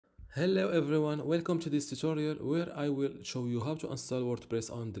Hello everyone, welcome to this tutorial where I will show you how to install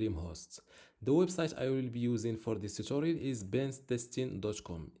WordPress on Dreamhost. The website I will be using for this tutorial is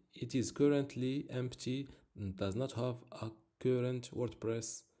benstesting.com. It is currently empty and does not have a current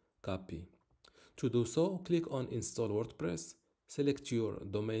WordPress copy. To do so, click on Install WordPress, select your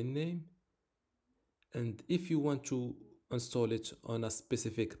domain name, and if you want to install it on a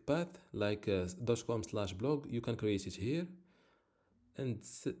specific path like .com/blog, you can create it here and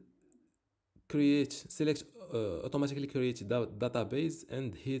select automatically create the database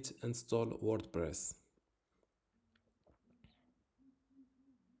and hit install WordPress.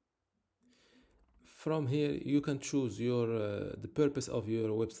 From here you can choose your the purpose of your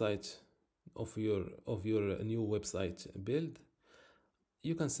website, of your new website build.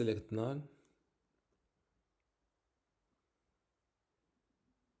 You can select none,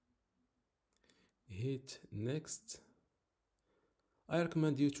 hit next. I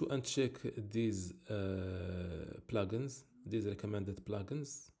recommend you to uncheck these plugins, these recommended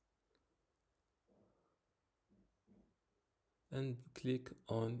plugins, and click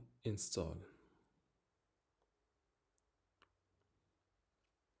on install.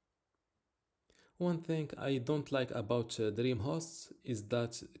 One thing I don't like about Dreamhost is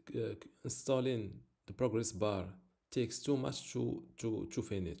that installing the progress bar takes too much to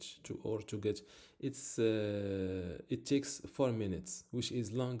finish to get. It takes 4 minutes, which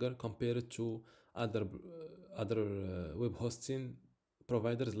is longer compared to other web hosting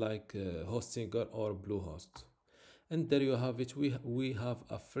providers like Hostinger or Bluehost. And there you have it. We have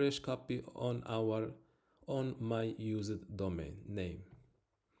a fresh copy on my used domain name.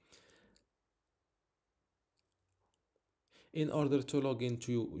 In order to log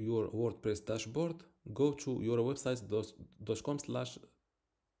into your WordPress dashboard, go to your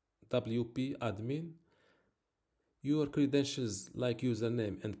website.com/wp admin. Your credentials like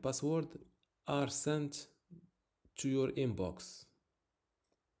username and password are sent to your inbox.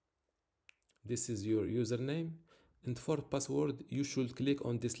 This is your username, and for password you should click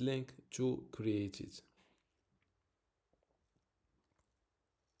on this link to create it.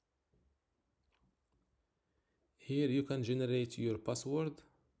 Here you can generate your password,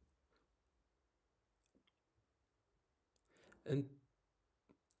 and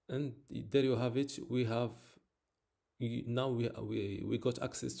there you have it. Now we got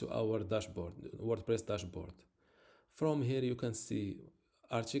access to our dashboard, WordPress dashboard. From here you can see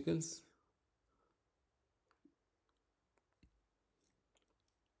articles,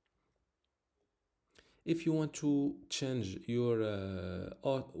 if you want to change your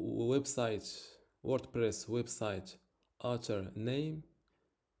WordPress website author name,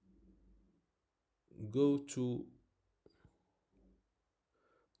 go to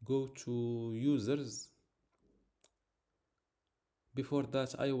users. Before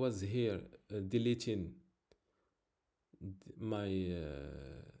that I was here deleting my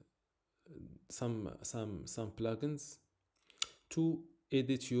some plugins. To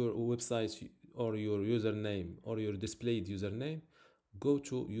edit your website or your username or your displayed username, go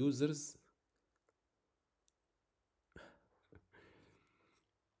to users,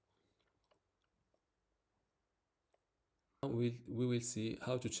 we will see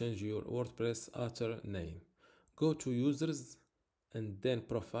how to change your WordPress author name. Go to users and then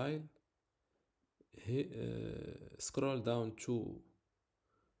profile. Scroll down to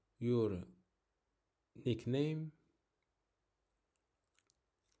your nickname.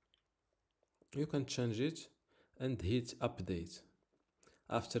 You can change it and hit update.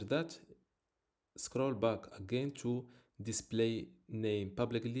 After that, scroll back again to display name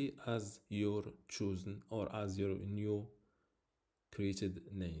publicly as your chosen or as your new created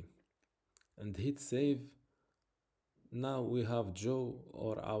name, and hit save. Now we have Joe,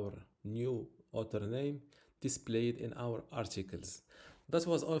 or our new author name, displayed in our articles. That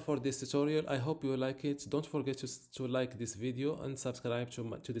was all for this tutorial. I hope you like it. Don't forget to like this video and subscribe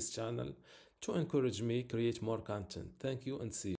to this channel to encourage me create more content. Thank you and see you.